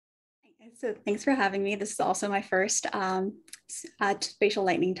So thanks for having me. This is also my first Spatial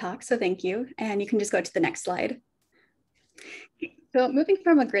Lightning Talk, so thank you. And you can just go to the next slide. So moving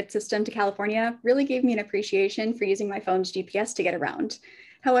from a grid system to California really gave me an appreciation for using my phone's GPS to get around.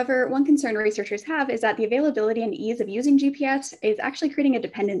 However, one concern researchers have is that the availability and ease of using GPS is actually creating a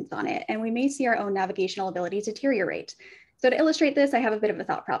dependence on it, and we may see our own navigational abilities deteriorate. So to illustrate this, I have a bit of a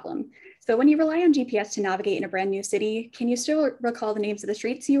thought problem. So when you rely on GPS to navigate in a brand new city, can you still recall the names of the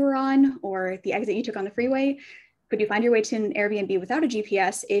streets you were on or the exit you took on the freeway? Could you find your way to an Airbnb without a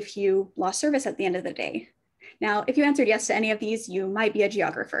GPS if you lost service at the end of the day? Now, if you answered yes to any of these, you might be a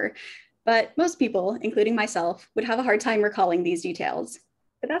geographer, but most people, including myself, would have a hard time recalling these details.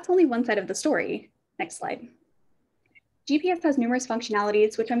 But that's only one side of the story. Next slide. GPS has numerous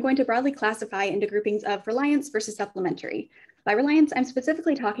functionalities, which I'm going to broadly classify into groupings of reliance versus supplementary. By reliance, I'm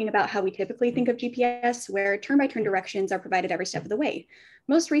specifically talking about how we typically think of GPS, where turn-by-turn directions are provided every step of the way.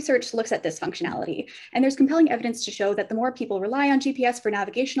 Most research looks at this functionality, and there's compelling evidence to show that the more people rely on GPS for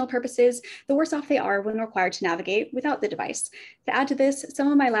navigational purposes, the worse off they are when required to navigate without the device. To add to this,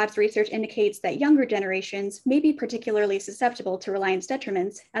 some of my lab's research indicates that younger generations may be particularly susceptible to reliance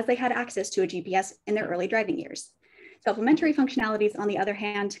detriments as they had access to a GPS in their early driving years. Supplementary functionalities, on the other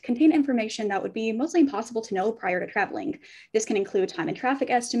hand, contain information that would be mostly impossible to know prior to traveling. This can include time and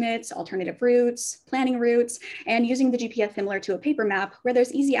traffic estimates, alternative routes, planning routes, and using the GPS similar to a paper map where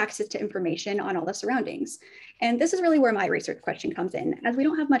there's easy access to information on all the surroundings. And this is really where my research question comes in, as we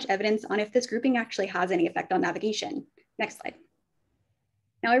don't have much evidence on if this grouping actually has any effect on navigation. Next slide.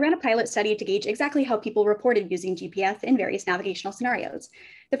 Now, I ran a pilot study to gauge exactly how people reported using GPS in various navigational scenarios.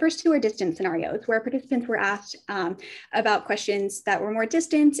 The first two are distance scenarios, where participants were asked about questions that were more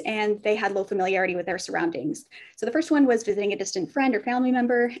distant and they had low familiarity with their surroundings. So the first one was visiting a distant friend or family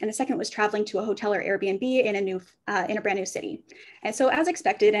member, and the second was traveling to a hotel or Airbnb in a brand new city. And so as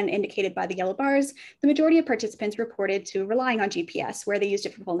expected and indicated by the yellow bars, the majority of participants reported to relying on GPS, where they used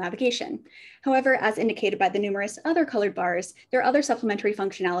it for full navigation. However, as indicated by the numerous other colored bars, there are other supplementary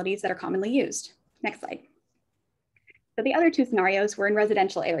functionalities that are commonly used. Next slide. So the other two scenarios were in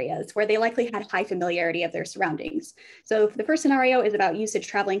residential areas where they likely had high familiarity of their surroundings. So the first scenario is about usage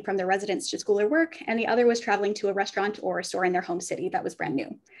traveling from their residence to school or work, and the other was traveling to a restaurant or a store in their home city that was brand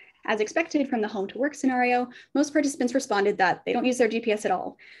new. As expected from the home to work scenario, most participants responded that they don't use their GPS at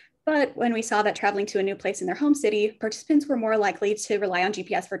all. But when we saw that traveling to a new place in their home city, participants were more likely to rely on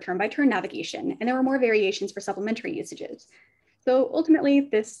GPS for turn-by-turn navigation, and there were more variations for supplementary usages. So ultimately,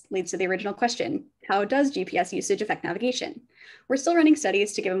 this leads to the original question: how does GPS usage affect navigation? We're still running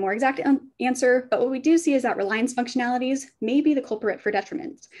studies to give a more exact answer, but what we do see is that reliance functionalities may be the culprit for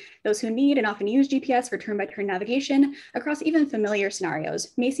detriments. Those who need and often use GPS for turn-by-turn navigation across even familiar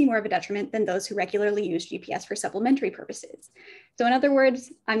scenarios may see more of a detriment than those who regularly use GPS for supplementary purposes. So in other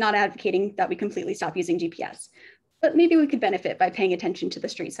words, I'm not advocating that we completely stop using GPS, but maybe we could benefit by paying attention to the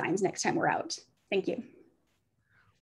street signs next time we're out. Thank you.